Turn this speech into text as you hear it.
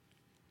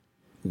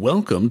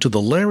Welcome to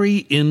the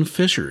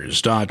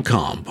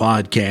LarryInFishers.com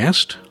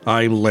podcast.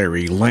 I'm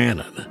Larry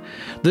Lannon.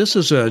 This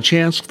is a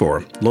chance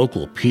for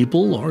local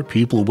people or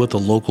people with a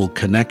local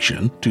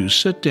connection to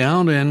sit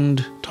down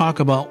and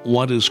talk about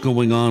what is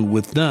going on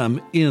with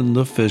them in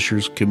the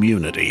Fishers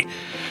community.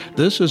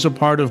 This is a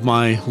part of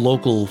my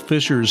local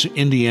Fishers,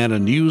 Indiana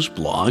news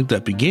blog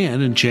that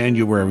began in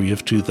January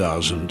of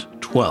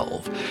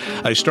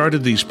 2012. I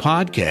started these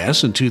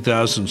podcasts in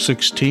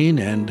 2016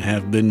 and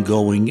have been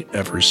going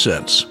ever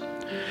since.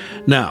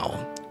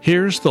 Now,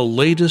 here's the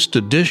latest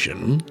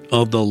edition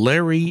of the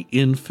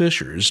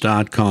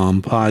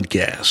LarryInFishers.com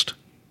podcast.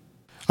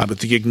 I'm at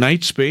the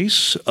Ignite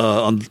space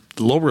on the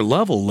lower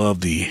level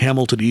of the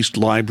Hamilton East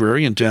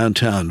Library in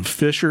downtown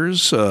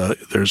Fishers.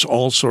 There's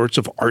all sorts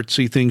of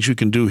artsy things you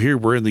can do here.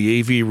 We're in the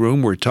AV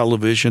room where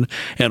television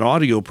and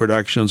audio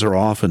productions are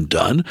often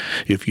done.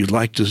 If you'd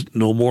like to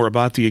know more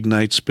about the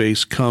Ignite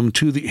space, come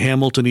to the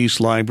Hamilton East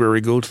Library,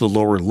 go to the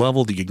lower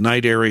level, the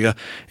Ignite area,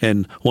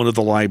 and one of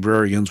the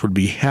librarians would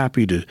be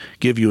happy to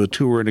give you a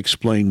tour and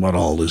explain what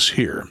all is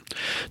here.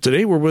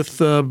 Today we're with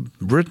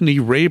Brittany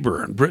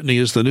Rayburn. Brittany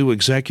is the new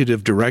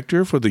executive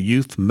director for the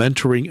Youth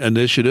Mentoring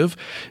Initiative.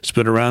 It's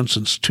been around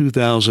since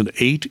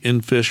 2008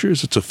 in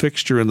Fishers. It's a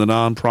fixture in the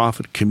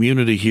nonprofit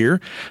community here.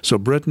 So,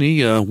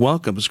 Brittany,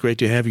 welcome. It's great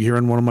to have you here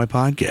on one of my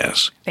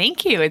podcasts.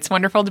 Thank you. It's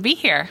wonderful to be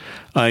here.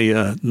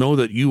 I know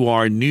that you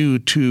are new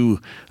to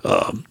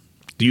the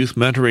Youth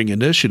Mentoring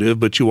Initiative,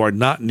 but you are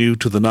not new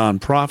to the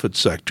nonprofit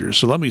sector.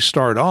 So let me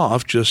start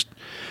off just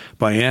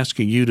by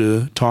asking you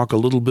to talk a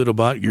little bit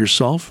about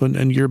yourself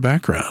and your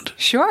background.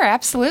 Sure,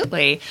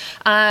 absolutely.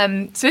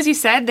 So as you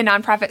said, the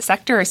nonprofit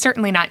sector is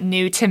certainly not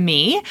new to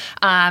me.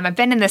 I've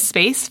been in this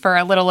space for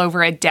a little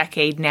over a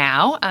decade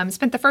now.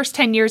 Spent the first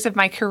 10 years of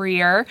my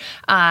career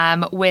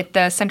with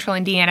the Central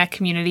Indiana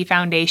Community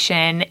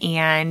Foundation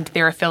and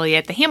their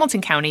affiliate, the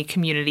Hamilton County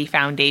Community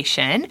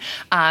Foundation,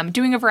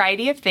 doing a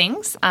variety of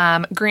things,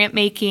 grant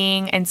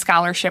making and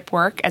scholarship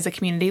work as a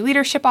community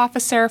leadership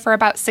officer for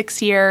about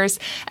 6 years.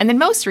 And then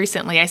most recently,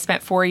 I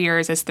spent 4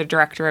 years as the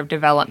director of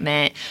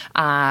development,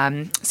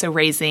 so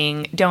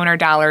raising donor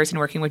dollars and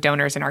working with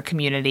donors in our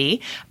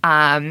community.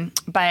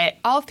 But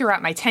all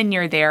throughout my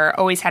tenure there,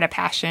 always had a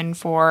passion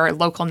for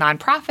local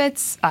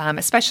nonprofits,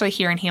 especially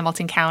here in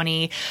Hamilton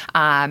County.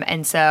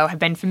 And so have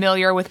been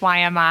familiar with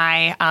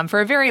YMI for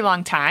a very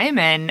long time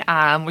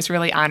and was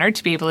really honored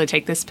to be able to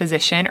take this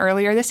position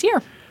earlier this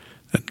year.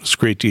 That's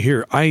great to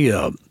hear.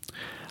 I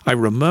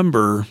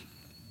remember,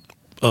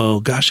 I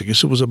guess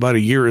it was about a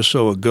year or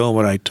so ago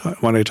when I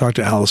talked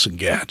to Allison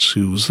Gatz,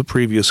 who was the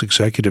previous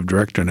executive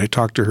director, and I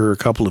talked to her a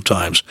couple of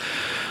times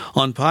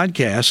on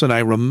podcasts, and I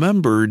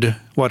remembered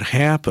what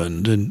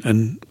happened,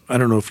 and I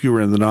don't know if you were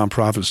in the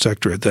nonprofit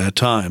sector at that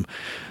time,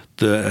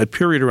 the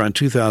period around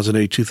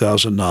 2008,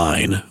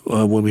 2009,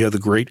 when we had the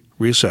Great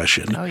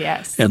Recession. Oh,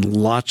 yes. And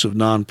lots of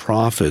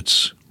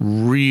nonprofits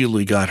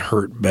really got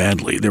hurt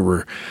badly. There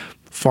were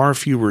far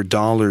fewer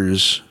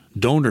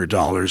donor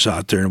dollars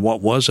out there, and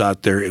what was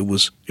out there, it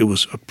was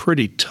a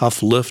pretty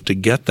tough lift to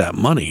get that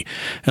money.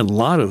 And a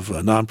lot of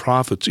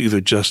nonprofits either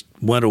just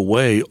went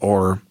away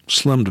or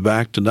slimmed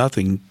back to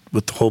nothing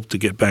with the hope to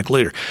get back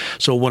later.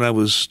 So when I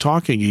was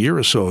talking a year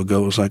or so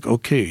ago, it was like,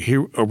 okay,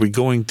 here are we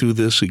going through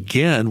this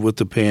again with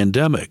the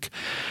pandemic.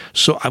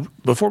 So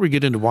before we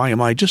get into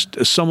YMI, just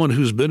as someone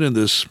who's been in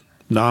this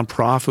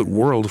nonprofit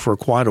world for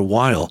quite a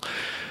while,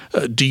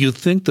 do you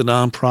think the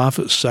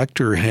nonprofit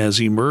sector has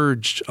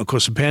emerged? Of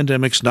course, the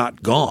pandemic's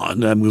not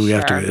gone. I mean, we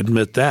have to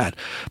admit that.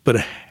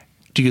 But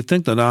do you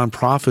think the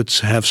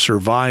nonprofits have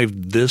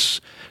survived this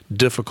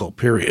difficult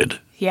period?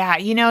 Yeah,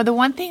 the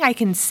one thing I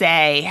can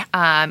say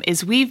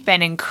is we've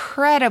been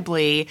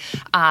incredibly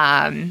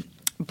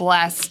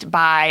blessed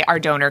by our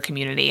donor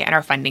community and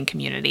our funding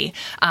community.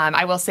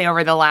 I will say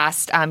over the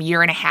last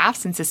year and a half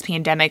since this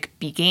pandemic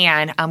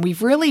began,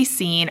 we've really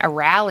seen a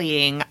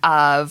rallying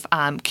of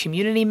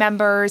community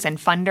members and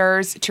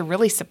funders to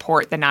really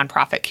support the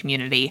nonprofit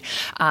community.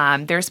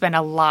 There's been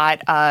a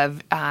lot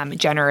of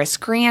generous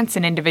grants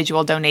and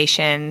individual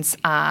donations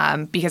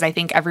because I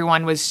think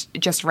everyone was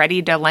just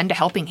ready to lend a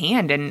helping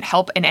hand and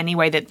help in any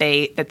way that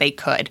they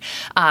could.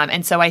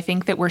 And so I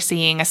think that we're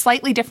seeing a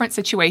slightly different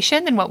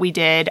situation than what we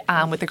did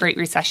with the Great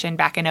Recession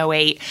back in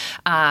 2008.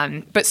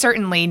 But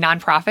certainly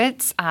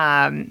nonprofits,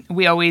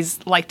 we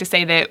always like to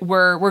say that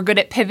we're good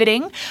at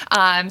pivoting.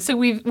 So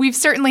we've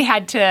certainly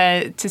had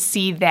to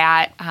see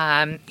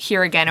that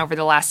here again over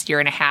the last year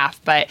and a half.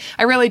 But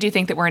I really do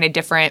think that we're in a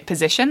different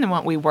position than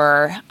what we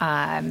were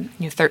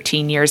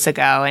 13 years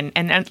ago.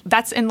 And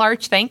that's in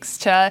large thanks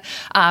to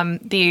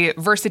the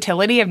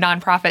versatility of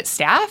nonprofit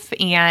staff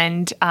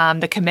and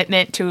the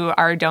commitment to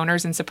our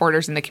donors and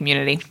supporters in the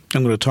community.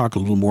 I'm going to talk a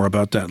little more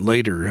about that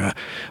later.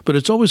 But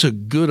it's always a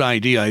good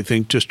idea, I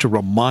think, just to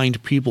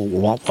remind people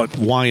what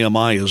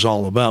YMI is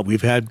all about.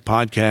 We've had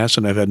podcasts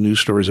and I've had news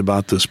stories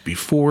about this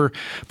before,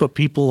 but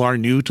people are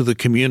new to the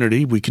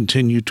community. We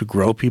continue to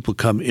grow. People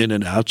come in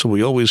and out, so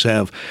we always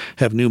have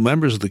new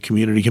members of the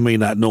community who may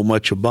not know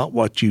much about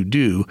what you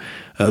do.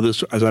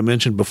 This, as I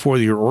mentioned before,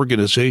 your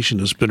organization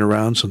has been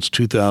around since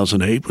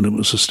 2008 when it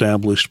was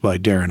established by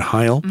Darren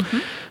Heil. Mm-hmm.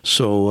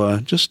 So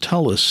just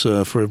tell us,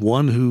 for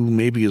one who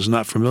maybe is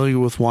not familiar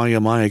with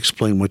YMI,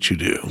 explain what you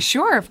do.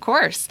 Sure, of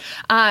course.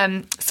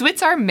 So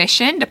it's our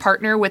mission to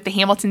partner with the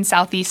Hamilton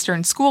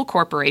Southeastern School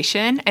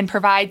Corporation and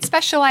provide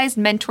specialized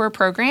mentor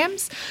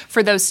programs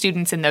for those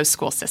students in those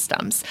school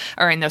systems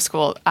or in those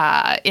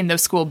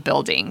school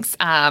buildings.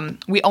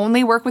 We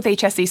only work with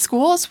HSE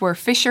schools. We're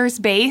Fishers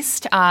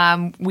based.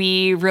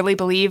 We really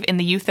believe in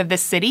the youth of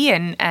this city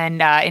and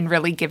in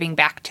really giving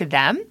back to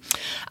them.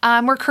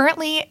 We're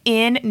currently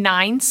in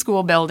 9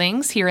 school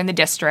buildings here in the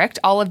district,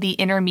 all of the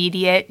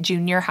intermediate,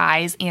 junior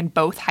highs, and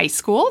both high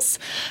schools.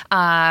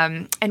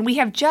 And we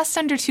have just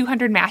under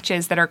 200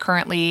 matches that are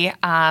currently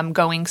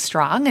going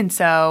strong. And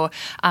so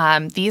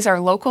these are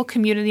local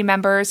community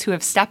members who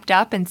have stepped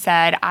up and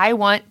said, I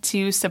want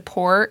to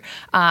support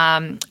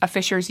a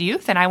Fishers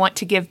youth and I want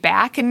to give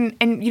back. And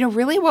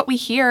really what we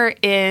hear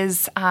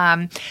is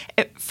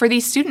for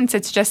these students,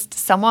 it's just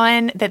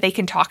someone that they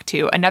can talk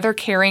to, another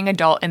caring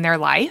adult in their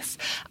life.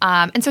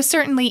 And so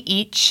certainly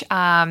each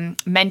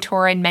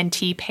mentor and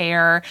mentee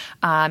pair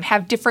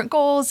have different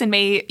goals and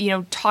may,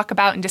 talk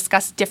about and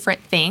discuss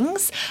different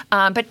things.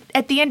 But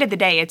at the end of the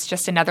day, it's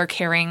just another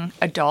caring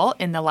adult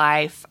in the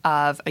life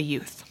of a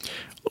youth.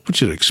 I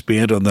want you to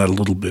expand on that a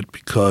little bit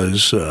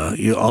because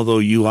although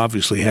you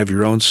obviously have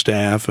your own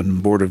staff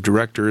and board of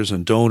directors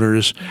and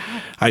donors,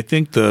 I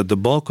think the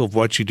bulk of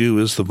what you do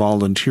is the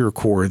volunteer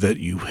corps that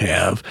you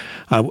have.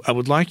 I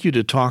would like you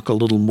to talk a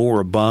little more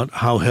about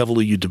how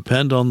heavily you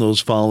depend on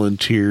those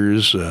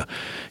volunteers, a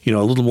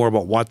little more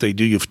about what they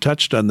do. You've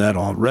touched on that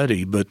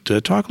already, but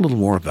talk a little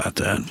more about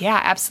that.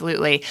 Yeah,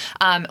 absolutely.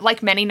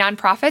 Like many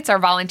nonprofits, our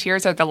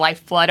volunteers are the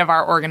lifeblood of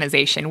our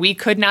organization. We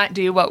could not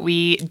do what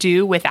we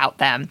do without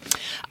them.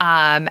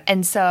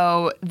 And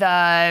so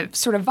the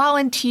sort of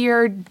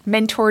volunteer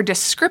mentor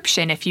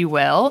description, if you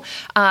will,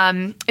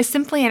 is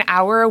simply an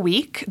hour a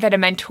week that a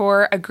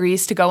mentor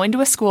agrees to go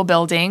into a school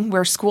building.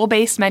 We're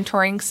school-based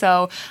mentoring,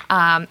 so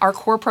our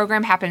core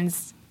program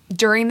happens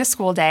during the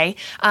school day,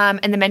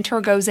 and the mentor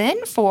goes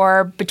in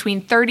for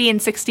between 30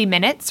 and 60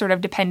 minutes, sort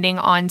of depending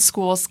on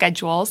school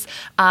schedules,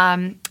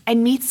 and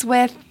meets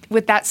with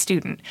that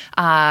student.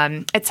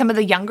 At some of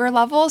the younger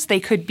levels, they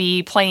could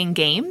be playing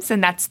games,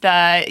 and that's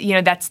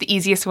the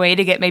easiest way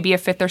to get maybe a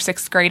 5th or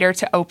 6th grader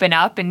to open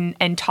up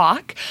and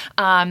talk.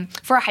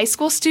 For a high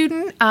school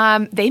student,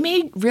 they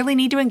may really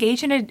need to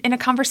engage in a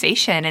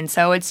conversation, and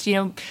so it's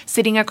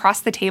sitting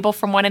across the table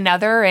from one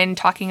another and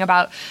talking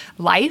about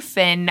life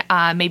and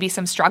maybe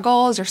some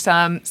struggles or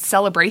some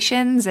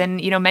celebrations.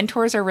 And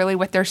mentors are really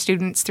with their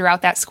students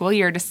throughout that school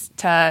year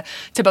to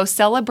both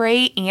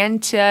celebrate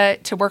and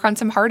to work on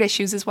some hard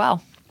issues as well.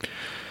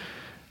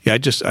 Yeah,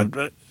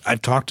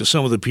 I've talked to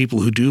some of the people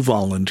who do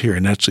volunteer,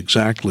 and that's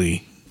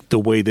exactly the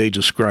way they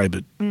describe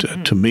it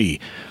to me.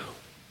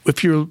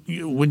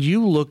 When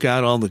you look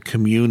out on the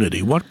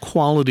community, what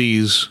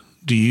qualities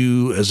do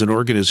you as an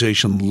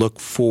organization look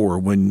for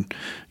when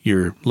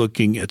you're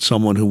looking at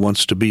someone who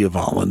wants to be a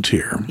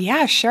volunteer?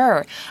 Yeah,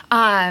 sure.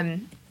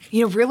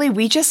 Really,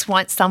 we just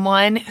want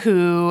someone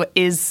who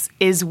is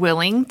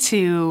willing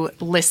to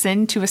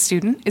listen to a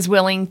student, is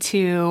willing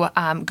to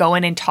go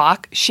in and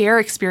talk, share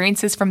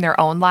experiences from their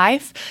own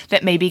life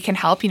that maybe can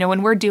help.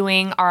 When we're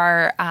doing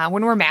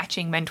when we're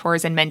matching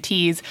mentors and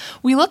mentees,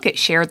 we look at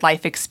shared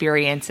life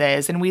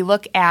experiences and we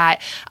look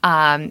at,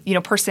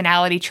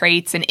 personality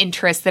traits and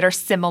interests that are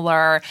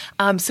similar.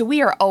 So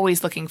we are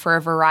always looking for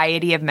a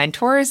variety of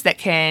mentors that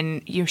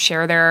can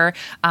share their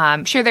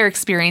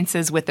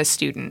experiences with a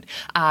student.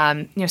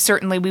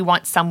 Certainly we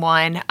want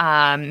someone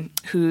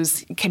who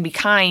can be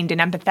kind and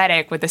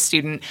empathetic with a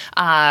student.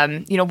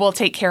 We'll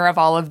take care of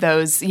all of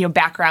those,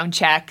 background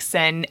checks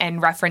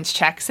and reference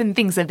checks and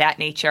things of that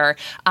nature.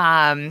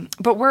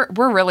 But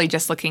we're really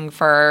just looking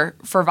for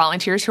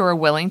volunteers who are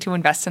willing to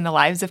invest in the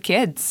lives of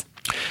kids.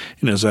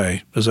 And as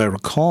I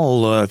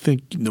recall, I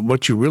think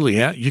what you really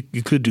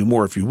you could do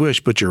more if you wish,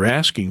 but you're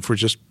asking for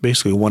just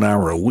basically 1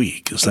 hour a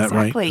week. Is that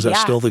right? Is that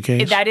still the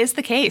case? That is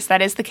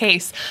the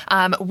case.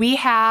 We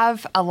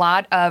have a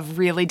lot of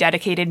really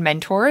dedicated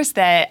mentors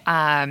that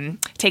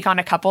take on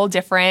a couple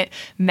different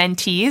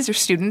mentees or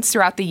students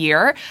throughout the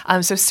year.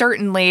 So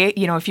certainly,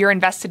 if you're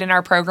invested in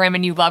our program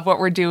and you love what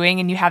we're doing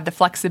and you have the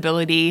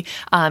flexibility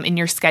in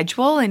your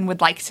schedule and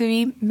would like to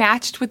be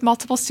matched with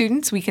multiple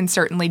students, we can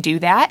certainly do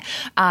that.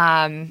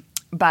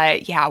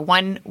 But yeah,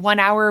 one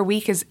hour a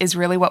week is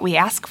really what we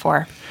ask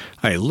for.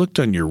 I looked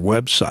on your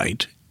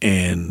website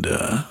and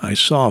I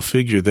saw a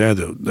figure there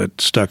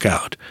that stuck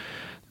out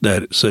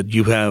that said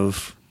you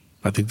have,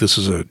 I think this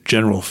is a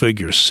general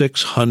figure,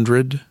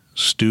 600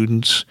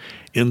 students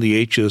in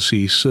the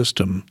HSE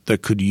system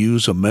that could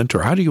use a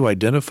mentor? How do you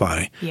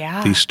identify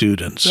these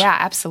students? Yeah,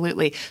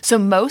 absolutely. So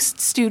most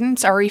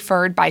students are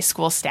referred by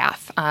school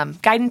staff,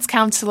 guidance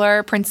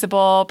counselor,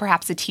 principal,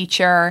 perhaps a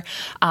teacher,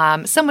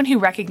 someone who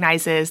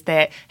recognizes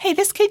that, hey,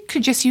 this kid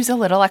could just use a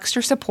little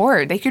extra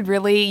support. They could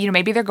really,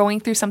 maybe they're going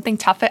through something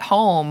tough at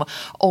home,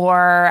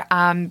 or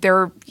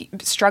they're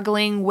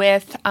struggling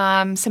with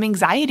some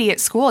anxiety at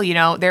school.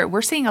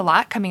 We're seeing a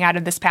lot coming out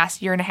of this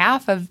past year and a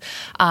half of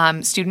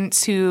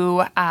students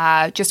who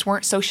just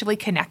weren't socially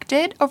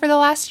connected over the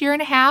last year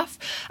and a half.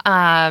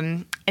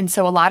 And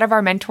so a lot of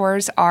our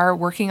mentors are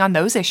working on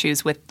those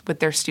issues with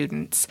their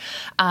students.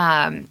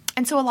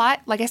 And so a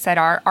lot, like I said,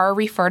 are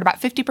referred. About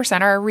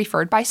 50% are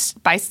referred by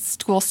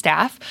school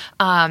staff.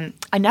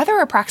 Another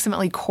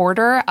approximately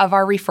quarter of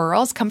our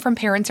referrals come from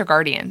parents or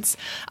guardians.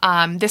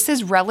 This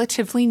is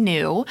relatively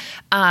new,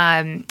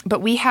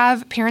 but we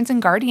have parents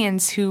and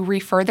guardians who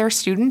refer their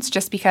students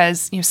just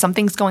because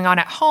something's going on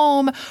at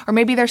home, or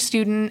maybe their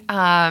student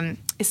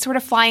is sort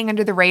of flying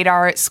under the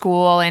radar at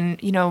school, and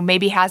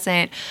maybe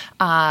hasn't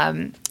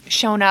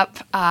shown up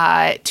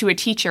to a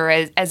teacher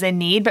as a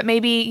need, but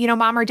maybe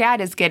mom or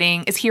dad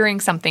is hearing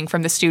something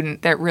from the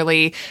student that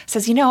really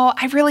says,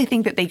 I really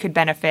think that they could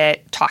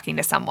benefit talking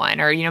to someone,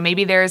 or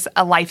maybe there's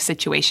a life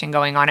situation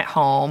going on at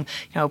home.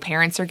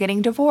 Parents are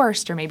getting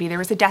divorced, or maybe there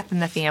was a death in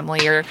the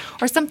family, or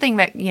something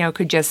that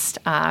could just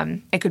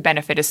it could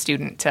benefit a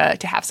student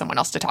to have someone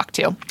else to talk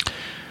to.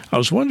 I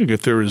was wondering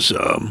if there's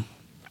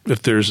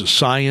a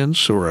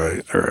science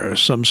or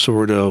some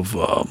sort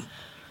of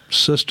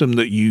system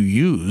that you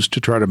use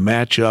to try to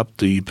match up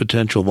the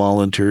potential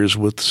volunteers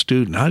with the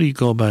student. How do you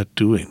go about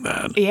doing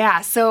that?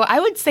 Yeah, so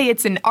I would say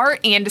it's an art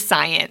and a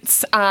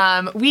science.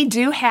 We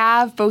do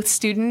have both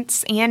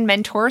students and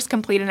mentors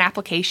complete an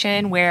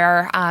application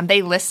where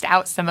they list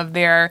out some of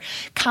their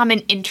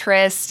common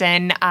interests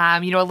and a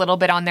little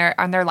bit on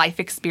their life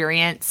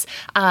experience.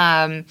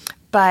 And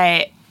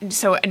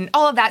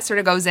all of that sort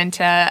of goes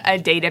into a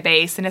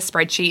database and a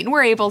spreadsheet, and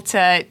we're able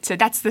to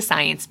that's the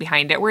science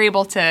behind it. We're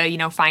able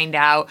to, find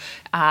out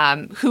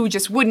who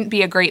just wouldn't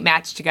be a great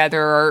match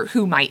together, or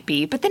who might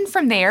be. But then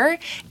from there,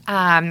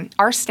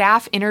 our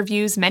staff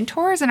interviews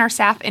mentors and our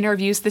staff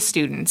interviews the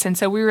students. And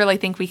so we really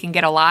think we can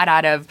get a lot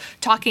out of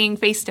talking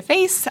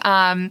face-to-face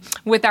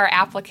with our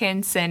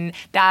applicants, and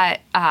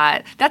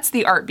that's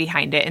the art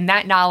behind it. And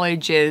that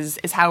knowledge is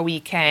how we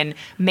can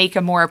make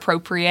a more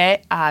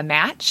appropriate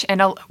match.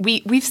 And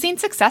we've seen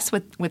success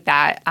with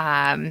that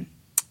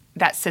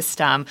that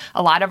system.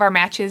 A lot of our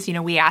matches,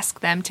 we ask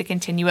them to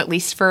continue at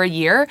least for a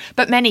year,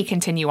 but many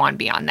continue on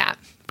beyond that.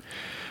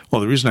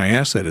 Well, the reason I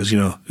ask that is,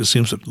 it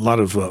seems that a lot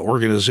of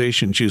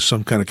organizations use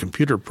some kind of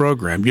computer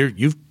program.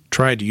 You've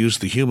tried to use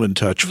the human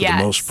touch for the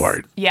most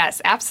part.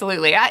 Yes,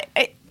 absolutely.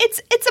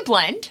 It's a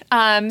blend.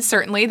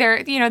 Certainly,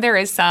 there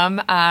is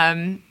some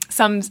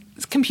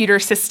computer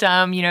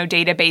system,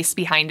 database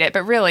behind it,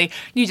 but really,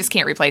 you just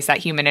can't replace that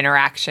human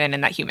interaction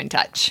and that human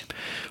touch.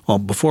 Well,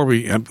 before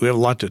we have a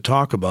lot to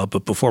talk about,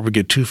 but before we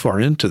get too far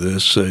into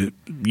this,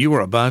 you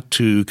are about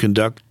to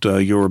conduct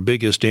your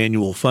biggest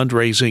annual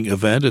fundraising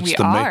event.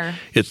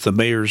 It's the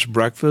Mayor's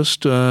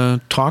Breakfast.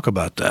 Talk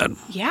about that.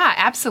 Yeah,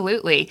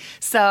 absolutely.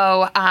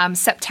 So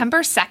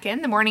September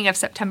 2nd, the morning of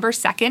September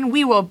 2nd,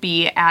 we will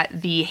be at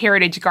the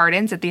Heritage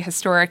Gardens at the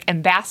historic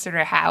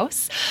Ambassador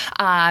House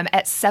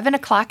at 7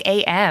 o'clock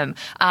a.m.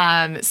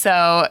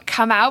 So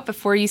come out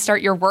before you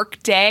start your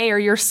work day or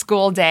your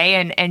school day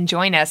and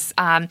join us.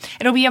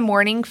 It'll be a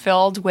morning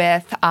filled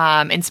with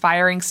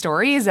inspiring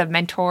stories of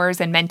mentors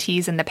and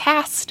mentees in the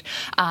past.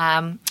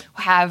 We'll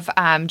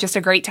have just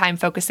a great time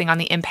focusing on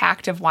the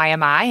impact of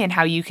YMI and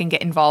how you can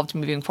get involved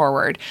moving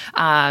forward.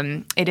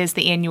 It is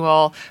the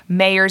annual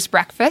Mayor's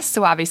Breakfast,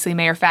 so obviously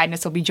Mayor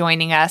Fadness will be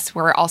joining us.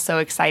 We're also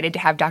excited to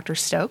have Dr.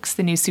 Stokes,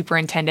 the new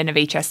superintendent of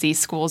HSE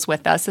schools,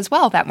 with us as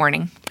well that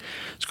morning.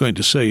 I was going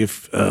to say,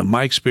 if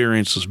my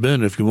experience has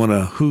been, if you want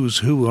to who's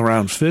who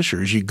around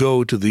Fishers, you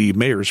go to the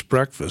Mayor's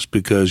Breakfast,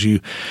 because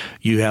you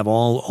have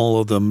all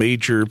of the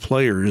major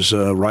players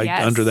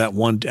under that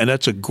one, and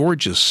that's a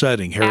gorgeous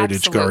setting,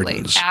 Heritage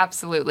Gardens.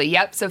 Absolutely.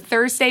 Yep. So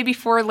Thursday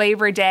before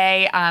Labor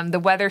Day, the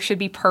weather should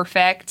be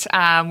perfect.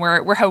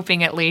 We're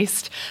hoping, at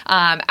least.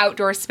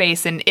 Outdoor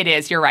space, and it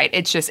is. You're right.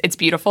 It's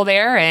beautiful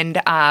there,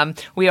 and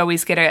we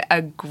always get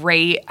a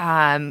great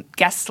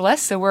guest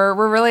list. So we're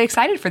really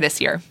excited for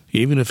this year.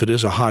 Even if it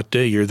is a hot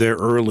day, you're there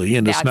early,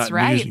 and That's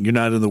right. You're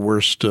not in the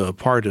worst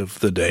part of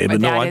the day.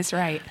 But that is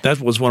right. That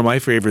was one of my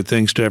favorite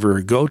things to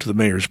ever go to the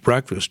Mayor's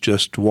Breakfast,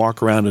 just to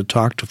walk around and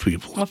talk to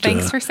people. Well,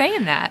 thanks for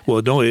saying that.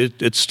 Well, no,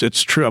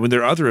 it's true. I mean,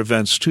 there are other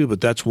events too, but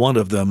that's one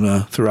of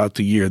them throughout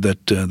the year.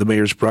 The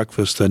Mayor's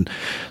Breakfast, and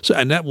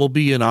that will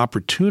be an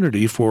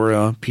opportunity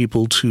for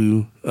people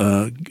to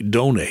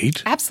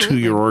donate Absolutely.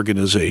 to your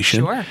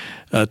organization. Sure.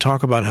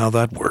 Talk about how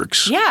that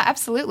works. Yeah,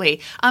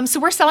 absolutely. So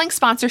we're selling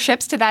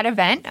sponsorships to that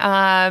event.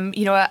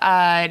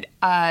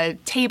 A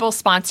table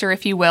sponsor,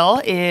 if you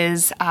will,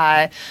 is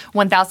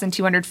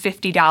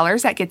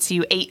 $1,250. That gets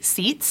you 8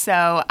 seats.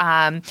 So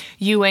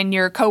you and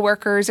your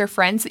coworkers or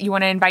friends that you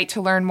want to invite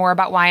to learn more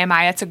about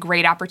YMI, that's a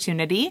great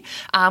opportunity.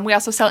 We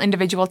also sell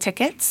individual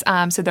tickets,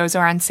 so those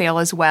are on sale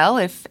as well.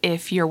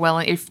 If you're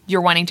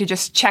wanting to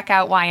just check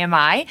out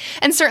YMI,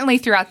 and certainly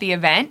throughout the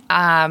event,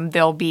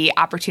 there'll be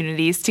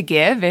opportunities to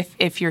give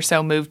if you're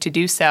so moved to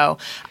do so.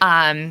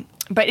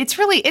 But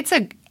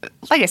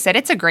like I said,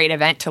 it's a great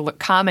event to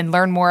come and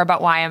learn more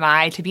about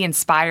YMI, to be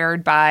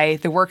inspired by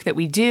the work that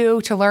we do,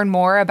 to learn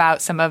more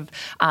about some of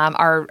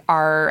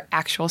our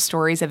actual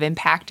stories of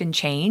impact and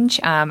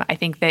change. I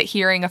think that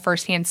hearing a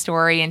firsthand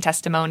story and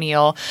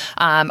testimonial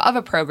of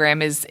a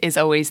program is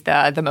always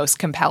the most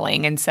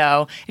compelling. And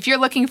so if you're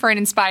looking for an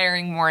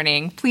inspiring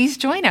morning, please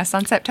join us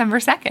on September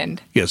 2nd.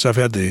 Yes, I've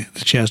had the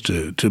chance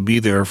to be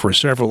there for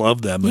several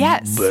of them.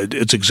 Yes. But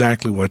it's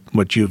exactly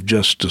what you've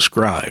just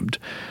described.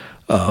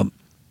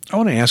 I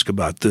want to ask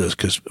about this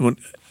because when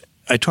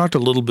I talked a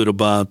little bit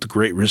about the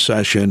Great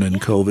Recession and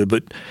COVID,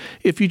 but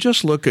if you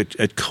just look at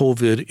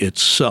COVID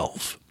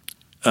itself,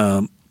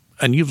 and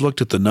you've looked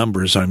at the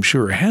numbers, I'm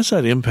sure, has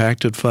that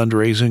impacted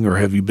fundraising, or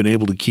have you been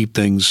able to keep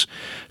things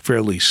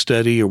fairly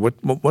steady? Or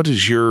what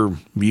is your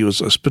view,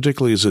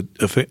 particularly as it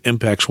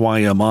impacts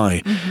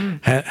YMI? Mm-hmm.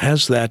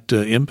 Has that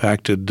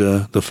impacted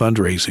the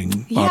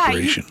fundraising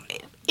operation?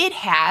 It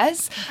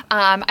has.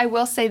 I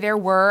will say there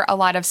were a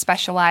lot of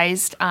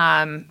specialized,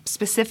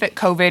 specific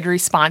COVID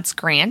response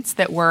grants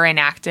that were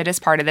enacted as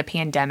part of the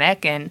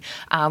pandemic, and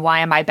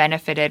YMI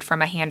benefited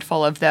from a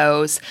handful of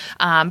those.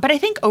 But I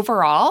think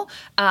overall,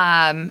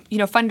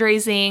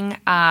 fundraising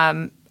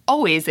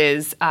always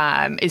is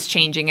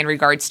changing in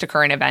regards to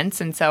current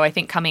events. And so I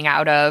think coming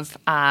out of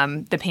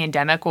the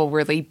pandemic will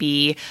really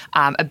be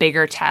a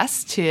bigger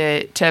test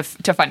to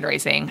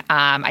fundraising.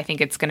 I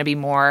think it's going to be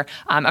more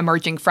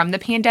emerging from the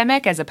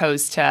pandemic as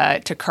opposed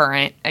to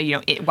current,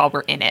 while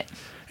we're in it.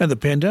 And the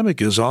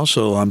pandemic has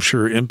also, I'm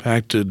sure,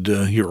 impacted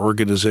your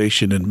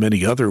organization in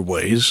many other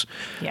ways.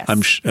 Yes.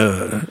 I'm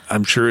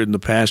sure in the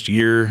past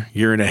year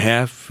and a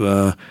half,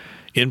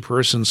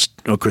 in-person,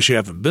 of course, you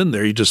haven't been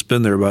there. You've just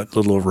been there about a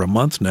little over a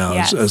month now.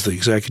 Yes. as the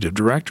executive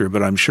director.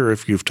 But I'm sure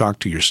if you've talked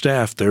to your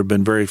staff, there have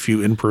been very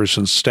few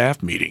in-person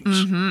staff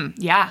meetings.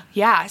 Mm-hmm.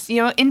 Yeah.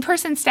 So,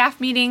 in-person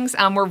staff meetings,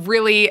 we're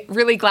really,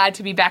 really glad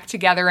to be back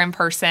together in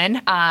person.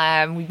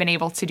 We've been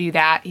able to do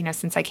that,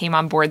 since I came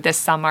on board this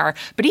summer.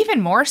 But even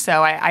more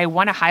so, I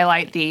want to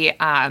highlight the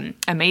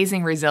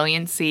amazing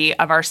resiliency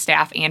of our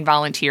staff and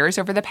volunteers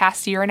over the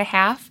past year and a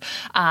half.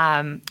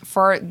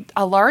 For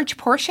a large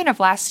portion of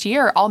last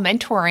year, all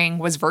mentoring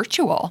was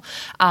virtual.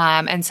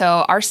 And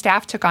so our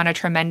staff took on a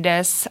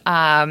tremendous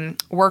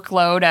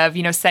workload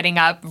of, setting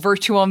up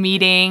virtual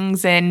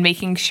meetings and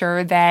making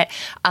sure that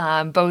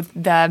both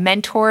the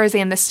mentors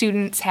and the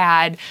students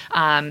had,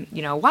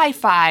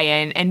 Wi-Fi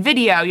and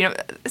video,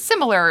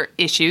 similar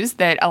issues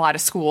that a lot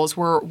of schools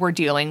were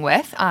dealing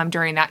with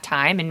during that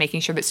time, and making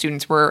sure that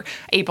students were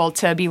able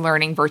to be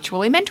learning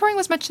virtually. Mentoring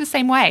was much the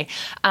same way.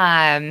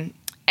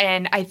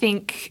 And I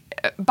think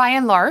by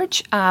and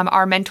large,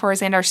 our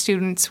mentors and our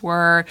students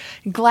were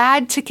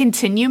glad to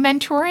continue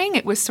mentoring.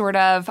 It was sort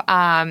of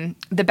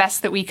the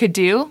best that we could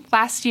do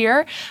last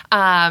year,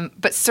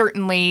 but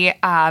certainly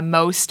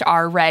most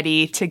are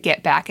ready to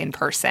get back in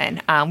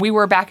person. We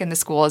were back in the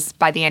schools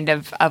by the end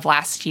of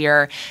last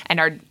year,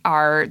 and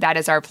that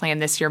is our plan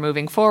this year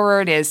moving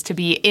forward, is to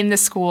be in the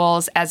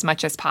schools as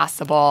much as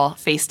possible,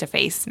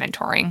 face-to-face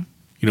mentoring.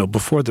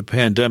 Before the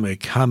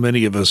pandemic, how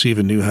many of us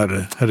even knew how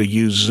to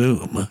use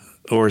Zoom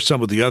or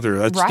some of the other?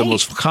 That's right. The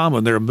most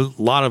common. There are a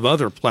lot of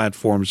other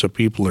platforms that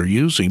people are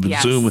using, but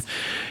yes. Zoom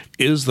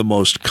is the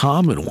most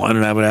common one.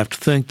 And I would have to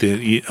think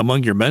that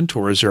among your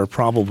mentors, there are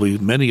probably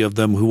many of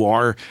them who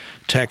are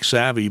tech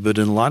savvy, but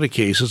in a lot of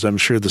cases, I'm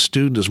sure the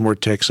student is more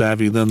tech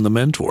savvy than the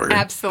mentor.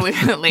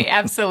 Absolutely.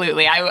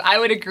 I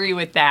would agree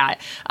with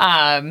that.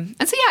 And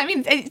so,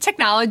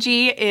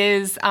 technology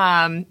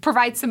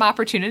provides some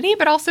opportunity,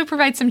 but also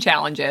provides some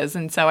challenges.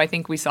 And so I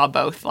think we saw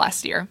both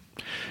last year.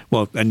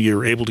 Well, and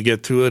you're able to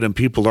get through it, and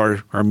people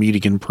are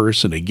meeting in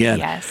person again.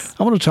 Yes.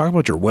 I want to talk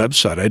about your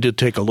website. I did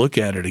take a look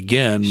at it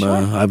again. Sure.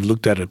 I've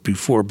looked at it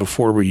before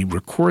we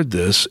record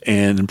this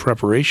and in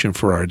preparation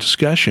for our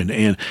discussion,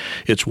 and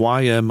it's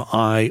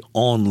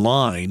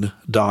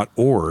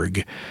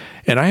ymionline.org.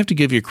 And I have to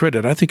give you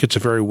credit. I think it's a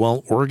very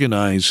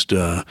well-organized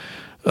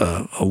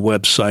a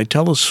website.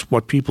 Tell us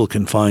what people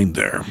can find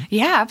there.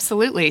 Yeah,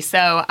 absolutely.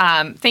 So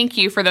thank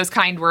you for those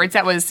kind words.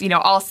 That was,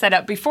 all set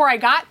up before I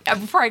got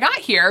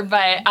here,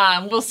 but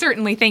we'll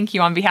certainly thank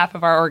you on behalf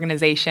of our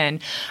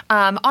organization.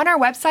 On our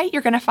website,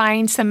 you're going to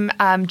find some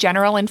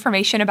general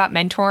information about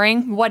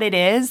mentoring, what it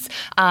is.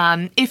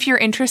 If you're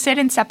interested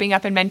in stepping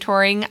up and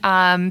mentoring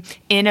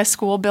in a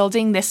school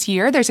building this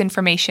year, there's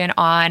information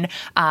on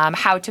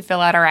how to fill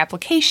out our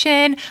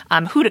application,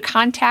 who to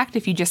contact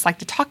if you just like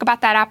to talk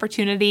about that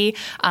opportunity.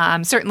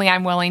 certainly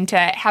I'm willing to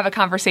have a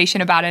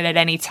conversation about it at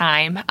any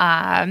time.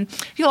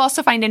 You'll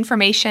also find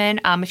information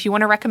if you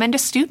want to recommend a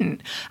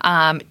student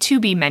to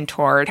be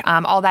mentored.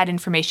 All that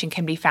information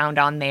can be found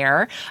on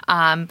there.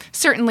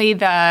 Certainly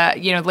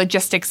the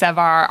logistics of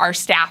our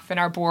staff and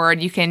our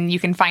board, you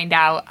can find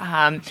out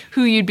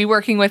who you'd be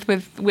working with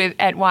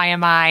at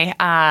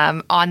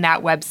YMI on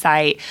that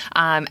website.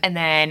 And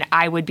then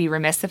I would be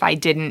remiss if I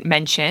didn't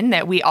mention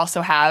that we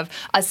also have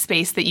a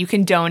space that you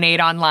can donate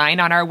online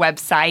on our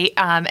website,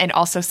 and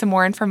also some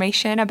more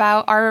information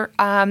about our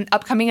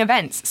upcoming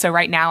events. So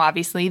right now,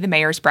 obviously, the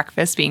Mayor's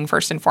Breakfast being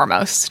first and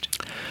foremost.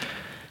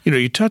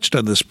 You touched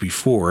on this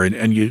before,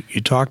 and you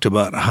talked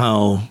about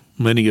how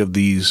many of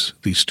these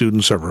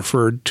students are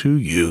referred to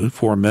you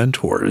for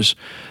mentors.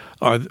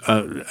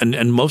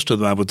 And most of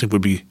them, I would think,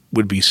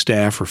 would be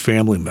staff or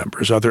family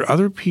members. Are there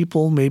other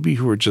people maybe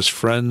who are just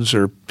friends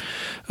or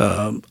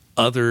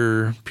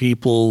other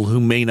people who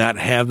may not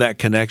have that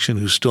connection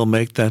who still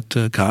make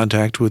that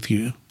contact with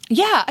you?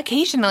 Yeah,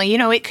 occasionally.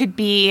 It could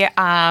be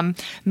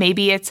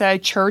maybe it's a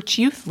church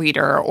youth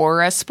leader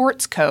or a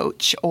sports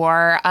coach,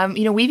 or,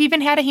 we've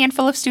even had a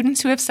handful of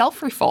students who have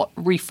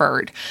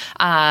self-referred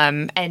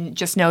and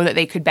just know that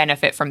they could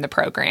benefit from the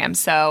program.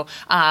 So,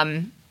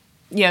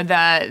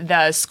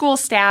 the school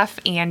staff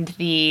and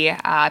the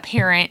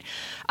parent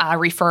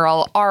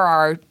referral are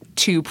our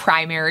two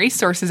primary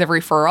sources of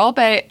referral,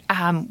 but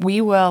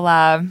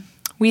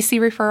we see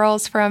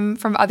referrals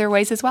from other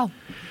ways as well.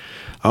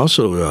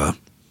 Also,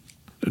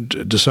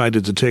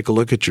 decided to take a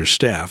look at your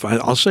staff.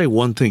 I'll say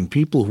one thing: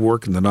 people who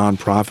work in the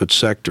nonprofit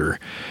sector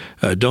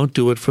don't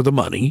do it for the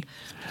money.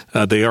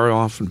 They are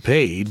often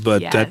paid,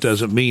 but yes. That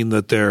doesn't mean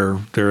that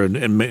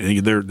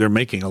they're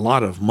making a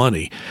lot of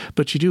money.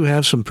 But you do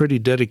have some pretty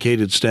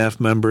dedicated staff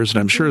members, and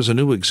I'm sure as a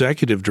new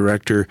executive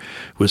director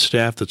with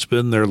staff that's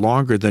been there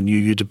longer than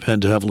you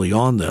depend heavily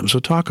on them. So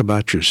talk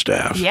about your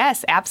staff.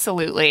 Yes,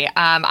 absolutely.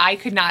 I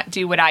could not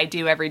do what I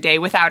do every day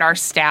without our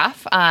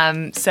staff.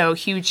 So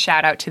huge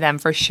shout out to them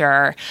for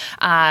sure.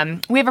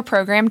 We have a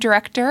program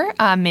director,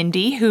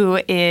 Mindy,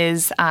 who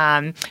is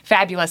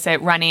fabulous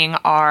at running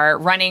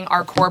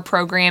our core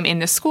program in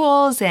the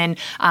schools, and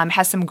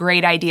has some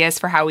great ideas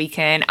for how we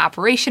can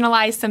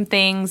operationalize some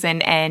things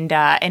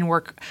and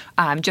work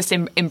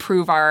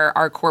improve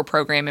our core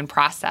program and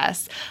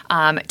process.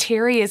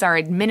 Terry is our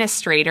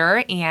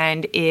administrator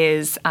and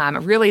is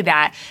really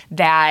that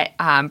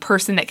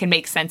person that can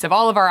make sense of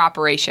all of our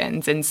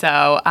operations, and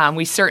so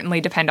we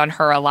certainly depend on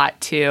her a lot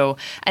too.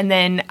 And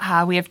then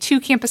we have 2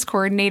 campus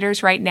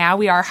coordinators right now.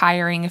 We are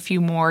hiring a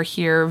few more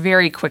here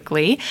very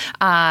quickly,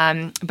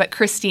 but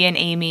Christy and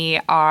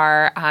Amy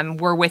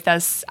were with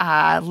us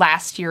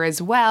last year as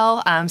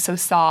well, so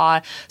saw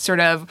sort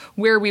of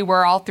where we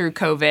were all through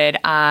COVID,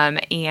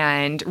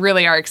 and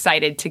really are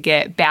excited to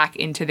get back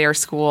into their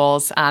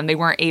schools. They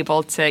weren't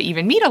able to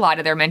even meet a lot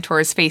of their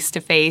mentors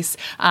face-to-face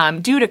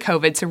due to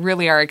COVID, so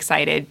really are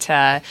excited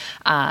to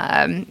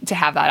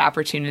have that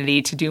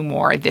opportunity to do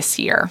more this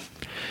year.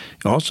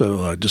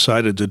 Also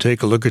decided to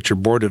take a look at your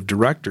board of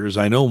directors.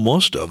 I know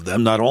most of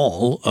them, not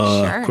all.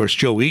 Sure. Of course,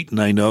 Joe Eaton,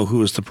 I know,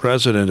 who is the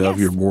president of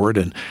your board,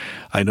 and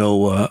I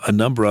know a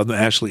number of them.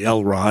 Ashley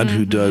Elrod,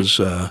 who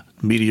does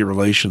media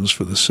relations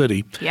for the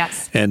city.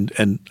 Yes.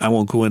 And I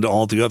won't go into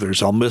all the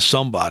others. I'll miss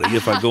somebody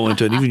if I go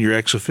into it. Even your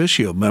ex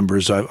officio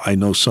members, I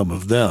know some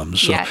of them.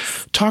 So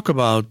yes. Talk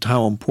about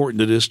how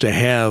important it is to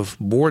have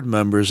board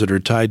members that are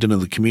tied into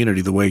the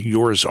community the way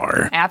yours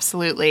are.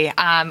 Absolutely.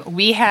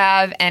 We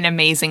have an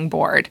amazing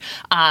board.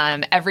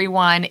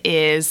 Everyone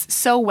is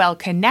so well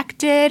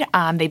connected.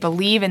 They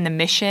believe in the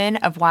mission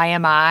of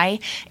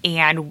YMI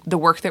and the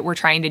work that we're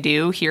trying to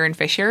do here in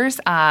Fishers.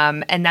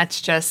 And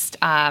that's just,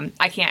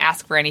 I can't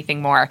ask for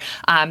anything more.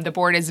 The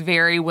board is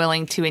very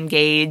willing to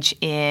engage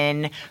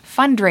in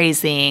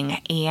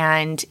fundraising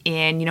and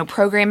in,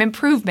 program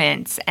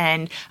improvements.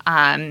 And,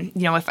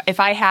 if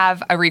I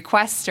have a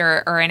request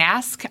or an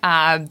ask,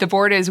 the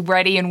board is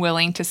ready and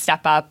willing to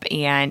step up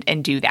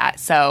and do that.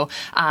 So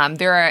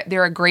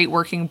they're a great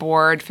working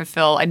board,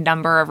 fulfill a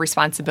number of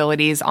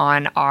responsibilities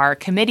on our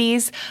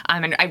committees.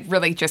 And I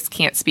really just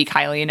can't speak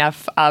highly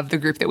enough of the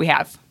group that we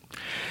have.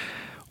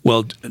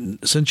 Well,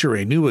 since you're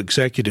a new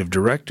executive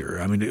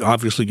director, I mean,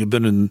 obviously you've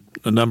been in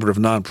a number of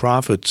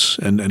nonprofits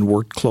and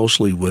worked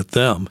closely with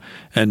them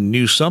and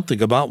knew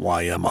something about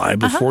YMI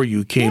before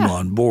you came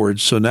on board.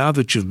 So now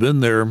that you've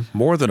been there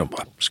more than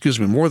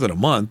a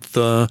month,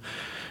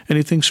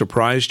 anything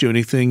surprised you?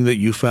 Anything that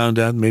you found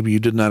out maybe you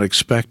did not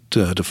expect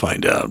to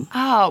find out?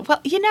 Oh,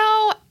 well,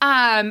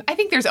 I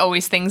think there's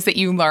always things that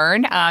you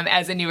learn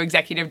as a new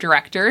executive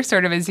director,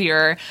 sort of as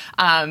you're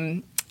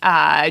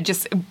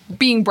just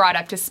being brought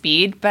up to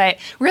speed. But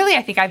really,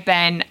 I think I've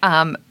been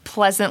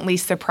pleasantly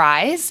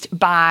surprised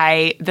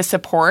by the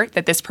support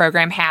that this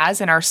program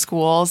has in our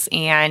schools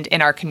and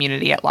in our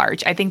community at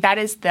large. I think that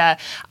is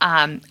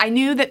I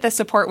knew that the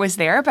support was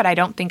there, but I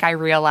don't think I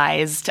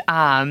realized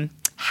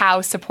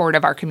how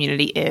supportive our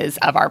community is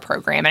of our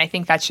program. And I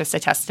think that's just a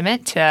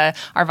testament to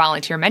our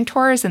volunteer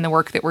mentors and the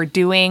work that we're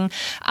doing.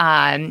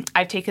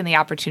 I've taken the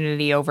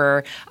opportunity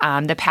over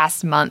the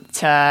past month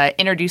to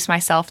introduce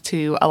myself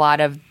to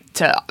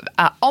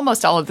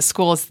almost all of the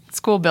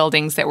school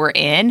buildings that we're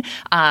in.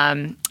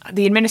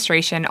 The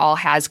administration all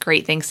has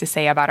great things to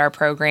say about our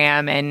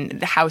program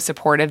and how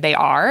supportive they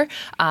are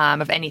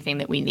of anything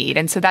that we need.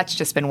 And so that's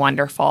just been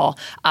wonderful.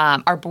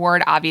 Our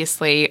board,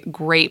 obviously,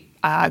 great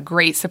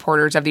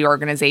supporters of the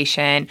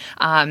organization.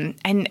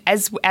 And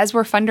as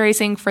we're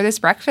fundraising for this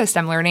breakfast,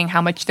 I'm learning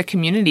how much the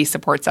community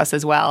supports us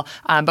as well,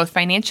 both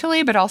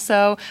financially, but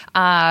also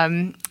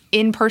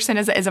in person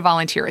as a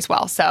volunteer as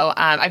well. So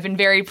I've been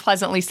very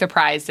pleasantly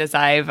surprised as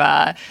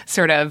I've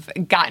sort of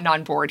gotten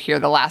on board here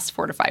the last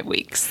 4 to 5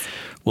 weeks.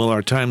 Well,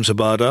 our time's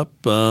about up.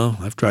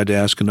 I've tried to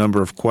ask a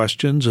number of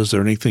questions. Is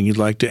there anything you'd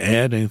like to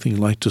add, anything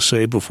you'd like to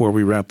say before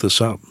we wrap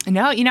this up?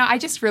 No, I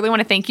just really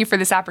want to thank you for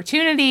this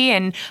opportunity,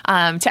 and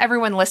to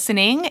everyone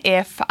listening,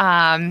 if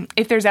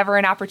there's ever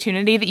an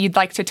opportunity that you'd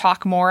like to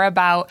talk more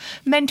about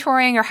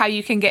mentoring or how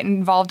you can get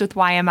involved with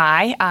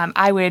YMI,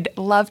 I would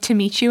love to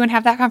meet you and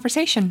have that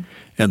conversation.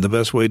 And the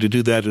best way to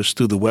do that is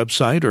through the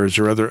website, or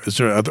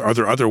are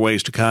there other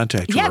ways to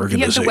contact your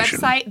organization?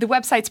 The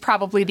website's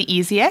probably the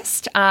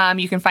easiest.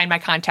 You can find my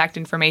contact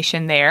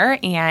information there,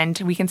 and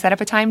we can set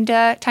up a time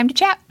to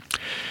chat.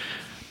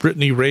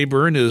 Brittany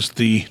Rayburn is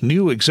the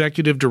new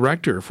executive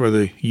director for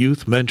the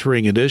Youth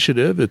Mentoring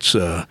Initiative. It's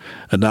a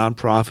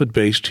nonprofit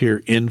based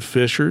here in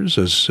Fishers,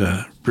 as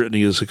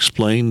Brittany has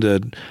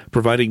explained,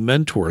 providing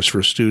mentors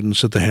for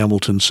students at the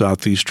Hamilton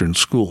Southeastern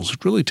schools.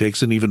 It really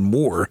takes in even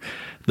more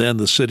than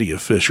the city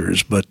of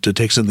Fishers, but it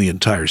takes in the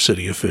entire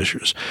city of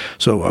Fishers.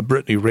 So,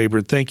 Brittany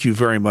Rayburn, thank you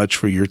very much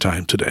for your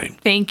time today.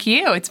 Thank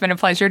you. It's been a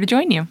pleasure to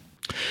join you.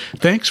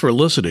 Thanks for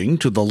listening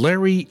to the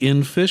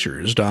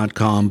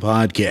LarryInFishers.com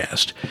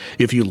podcast.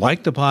 If you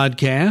like the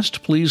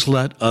podcast, please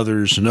let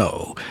others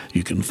know.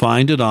 You can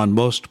find it on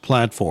most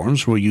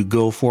platforms where you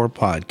go for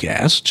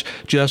podcasts.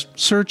 Just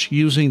search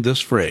using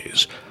this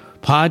phrase,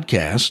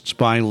 Podcasts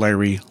by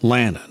Larry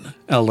Lannan,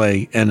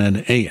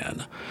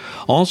 Lannan.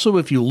 Also,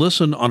 if you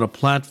listen on a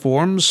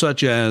platform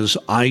such as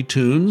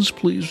iTunes,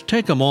 please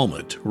take a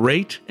moment,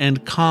 rate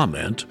and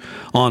comment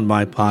on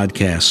my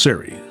podcast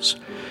series.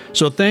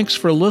 So thanks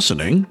for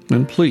listening,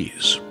 and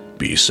please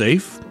be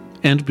safe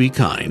and be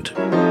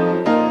kind.